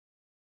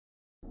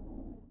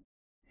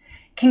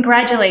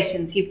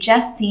Congratulations, you've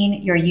just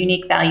seen your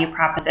unique value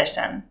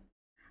proposition.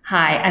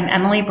 Hi, I'm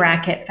Emily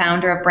Brackett,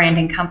 founder of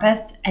Branding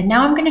Compass, and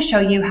now I'm going to show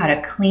you how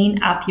to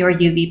clean up your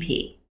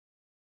UVP.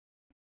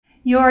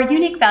 Your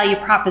unique value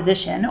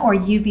proposition, or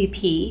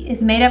UVP,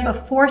 is made up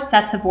of 4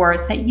 sets of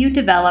words that you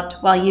developed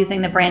while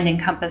using the Branding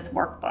Compass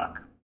workbook.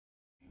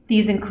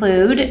 These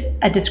include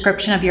a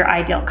description of your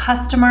ideal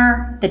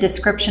customer, the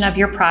description of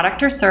your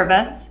product or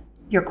service,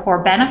 your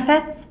core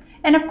benefits,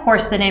 and of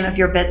course the name of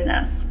your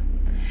business.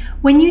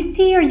 When you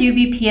see your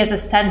UVP as a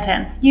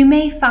sentence, you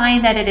may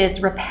find that it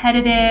is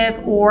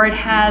repetitive or it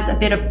has a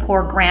bit of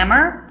poor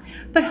grammar,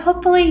 but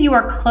hopefully you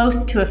are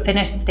close to a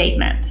finished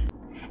statement.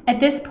 At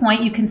this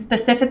point, you can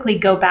specifically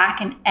go back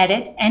and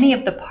edit any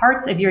of the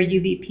parts of your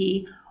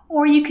UVP,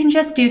 or you can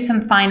just do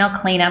some final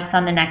cleanups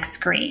on the next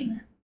screen.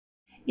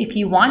 If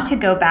you want to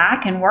go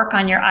back and work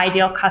on your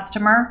ideal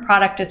customer,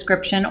 product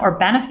description, or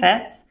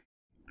benefits,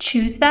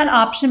 choose that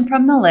option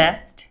from the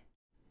list,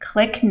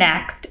 click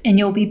Next, and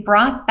you'll be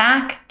brought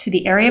back to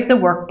the area of the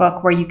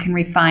workbook where you can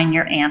refine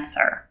your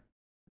answer.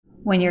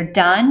 When you're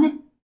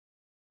done,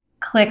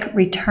 click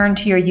Return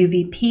to your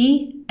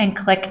UVP and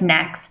click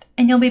Next,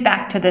 and you'll be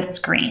back to this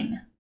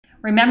screen.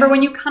 Remember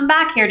when you come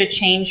back here to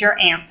change your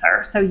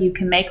answer so you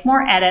can make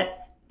more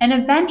edits, and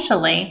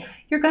eventually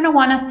you're going to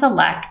want to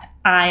select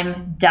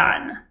I'm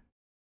done.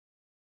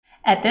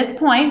 At this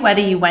point, whether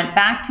you went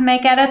back to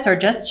make edits or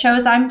just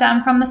chose I'm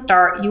done from the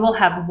start, you will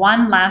have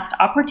one last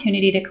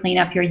opportunity to clean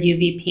up your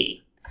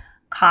UVP.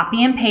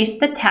 Copy and paste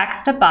the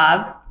text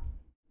above.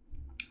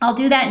 I'll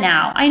do that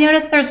now. I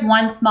notice there's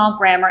one small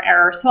grammar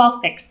error, so I'll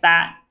fix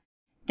that.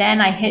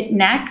 Then I hit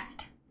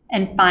Next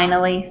and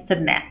finally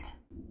Submit.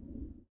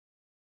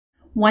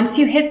 Once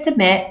you hit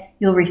Submit,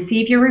 you'll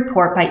receive your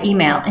report by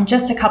email in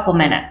just a couple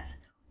minutes.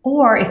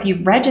 Or if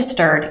you've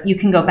registered, you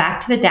can go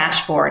back to the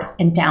dashboard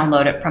and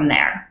download it from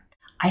there.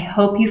 I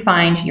hope you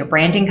find your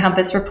Branding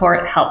Compass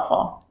report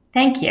helpful.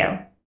 Thank you.